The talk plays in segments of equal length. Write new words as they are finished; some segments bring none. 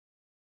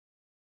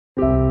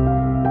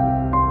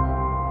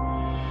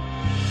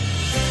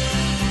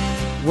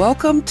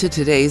Welcome to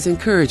today's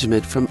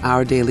encouragement from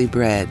Our Daily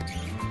Bread.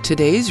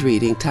 Today's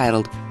reading,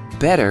 titled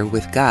Better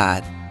with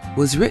God,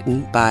 was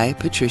written by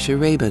Patricia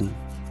Rabin.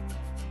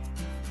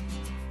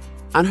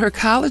 On her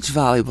college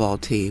volleyball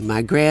team,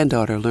 my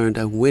granddaughter learned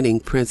a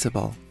winning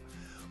principle.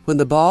 When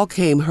the ball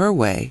came her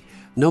way,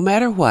 no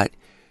matter what,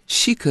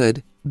 she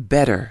could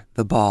better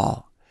the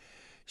ball.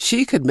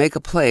 She could make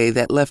a play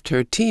that left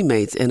her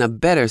teammates in a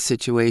better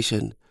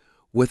situation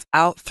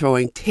without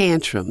throwing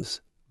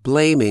tantrums,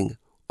 blaming,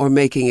 or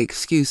making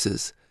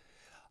excuses.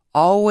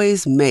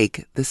 Always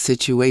make the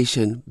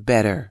situation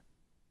better.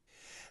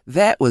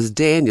 That was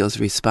Daniel's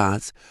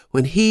response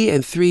when he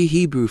and 3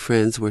 Hebrew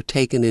friends were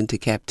taken into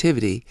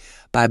captivity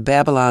by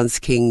Babylon's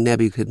king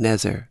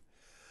Nebuchadnezzar.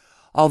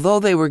 Although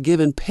they were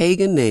given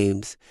pagan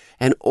names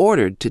and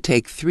ordered to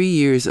take 3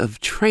 years of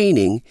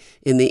training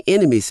in the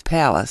enemy's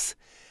palace,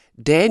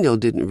 Daniel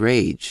didn't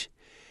rage.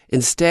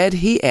 Instead,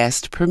 he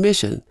asked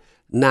permission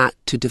not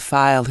to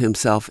defile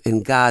himself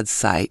in God's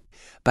sight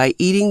by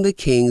eating the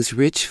king's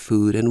rich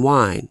food and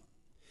wine.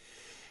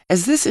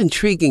 As this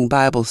intriguing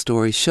Bible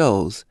story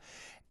shows,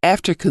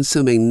 after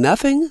consuming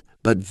nothing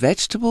but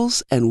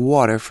vegetables and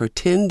water for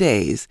 10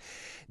 days,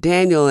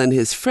 Daniel and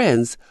his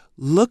friends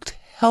looked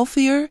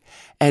healthier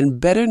and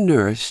better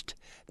nourished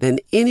than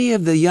any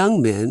of the young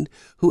men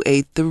who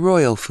ate the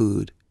royal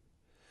food.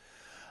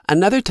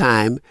 Another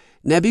time,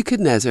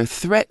 Nebuchadnezzar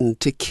threatened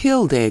to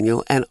kill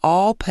Daniel and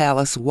all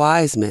palace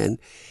wise men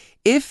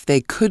if they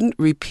couldn't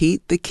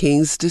repeat the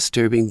king's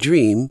disturbing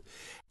dream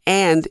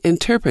and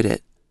interpret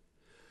it.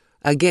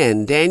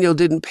 Again, Daniel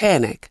didn't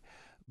panic,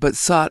 but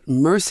sought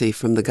mercy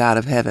from the God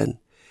of heaven,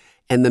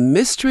 and the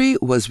mystery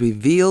was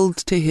revealed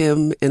to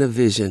him in a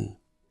vision.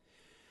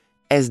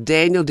 As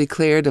Daniel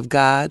declared of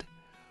God,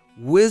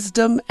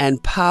 wisdom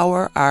and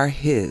power are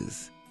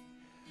his.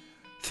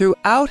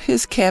 Throughout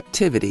his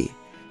captivity,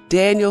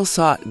 Daniel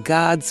sought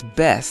God's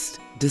best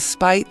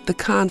despite the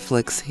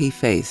conflicts he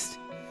faced.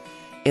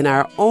 In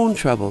our own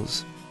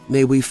troubles,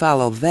 may we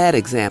follow that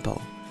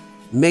example,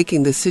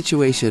 making the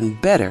situation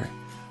better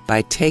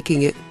by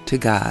taking it to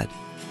God.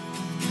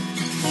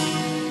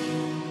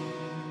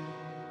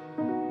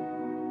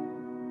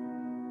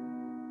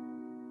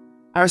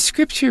 Our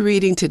scripture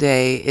reading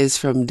today is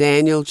from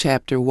Daniel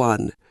chapter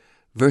 1,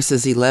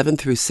 verses 11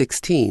 through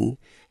 16,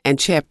 and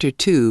chapter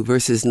 2,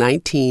 verses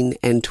 19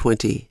 and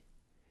 20.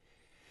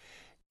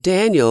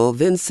 Daniel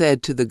then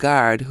said to the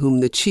guard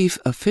whom the chief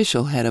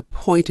official had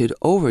appointed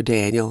over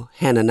Daniel,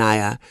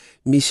 Hananiah,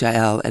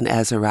 Mishael, and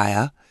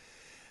Azariah,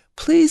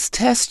 "Please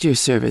test your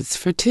servants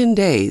for 10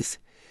 days.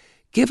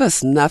 Give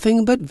us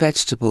nothing but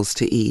vegetables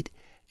to eat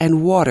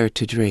and water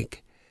to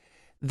drink.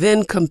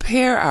 Then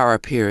compare our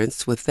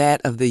appearance with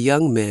that of the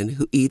young men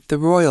who eat the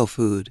royal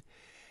food,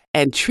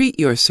 and treat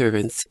your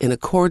servants in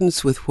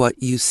accordance with what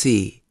you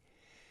see."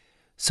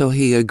 So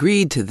he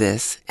agreed to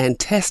this and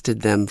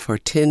tested them for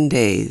 10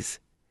 days.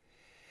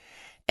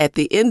 At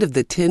the end of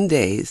the 10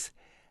 days,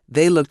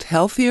 they looked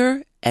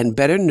healthier and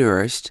better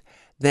nourished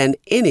than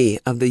any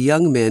of the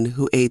young men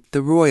who ate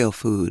the royal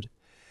food.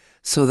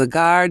 So the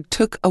guard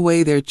took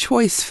away their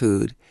choice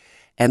food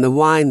and the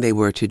wine they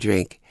were to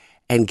drink,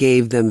 and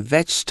gave them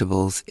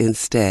vegetables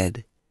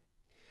instead.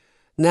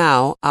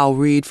 Now I'll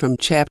read from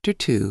chapter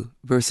 2,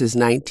 verses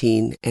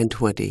 19 and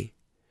 20.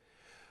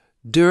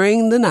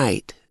 During the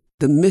night,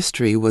 the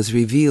mystery was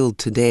revealed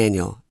to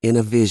Daniel in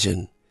a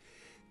vision.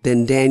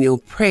 Then Daniel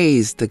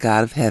praised the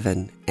God of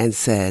heaven and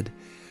said,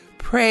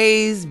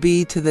 "Praise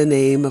be to the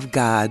name of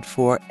God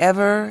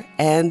forever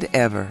and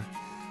ever.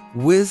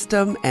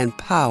 Wisdom and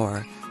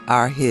power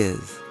are his."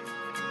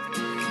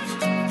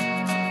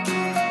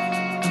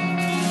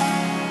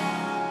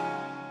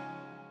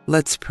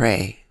 Let's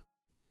pray.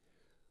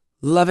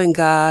 Loving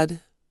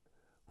God,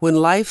 when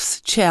life's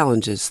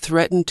challenges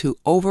threaten to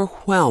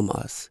overwhelm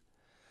us,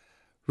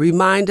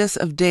 remind us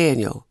of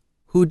Daniel,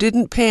 who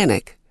didn't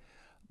panic,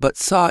 but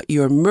sought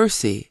your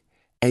mercy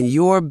and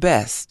your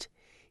best,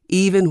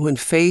 even when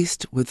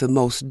faced with the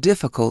most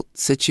difficult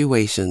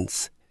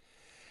situations.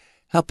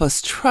 Help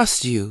us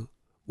trust you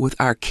with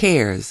our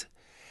cares,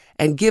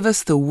 and give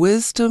us the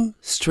wisdom,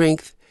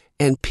 strength,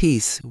 and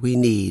peace we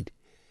need.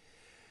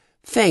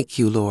 Thank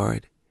you,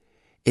 Lord.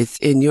 It's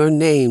in your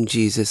name,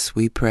 Jesus,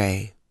 we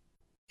pray.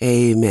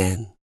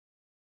 Amen.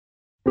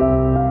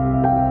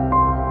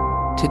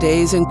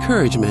 Today's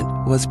encouragement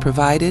was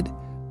provided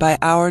by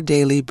Our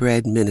Daily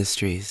Bread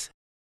Ministries.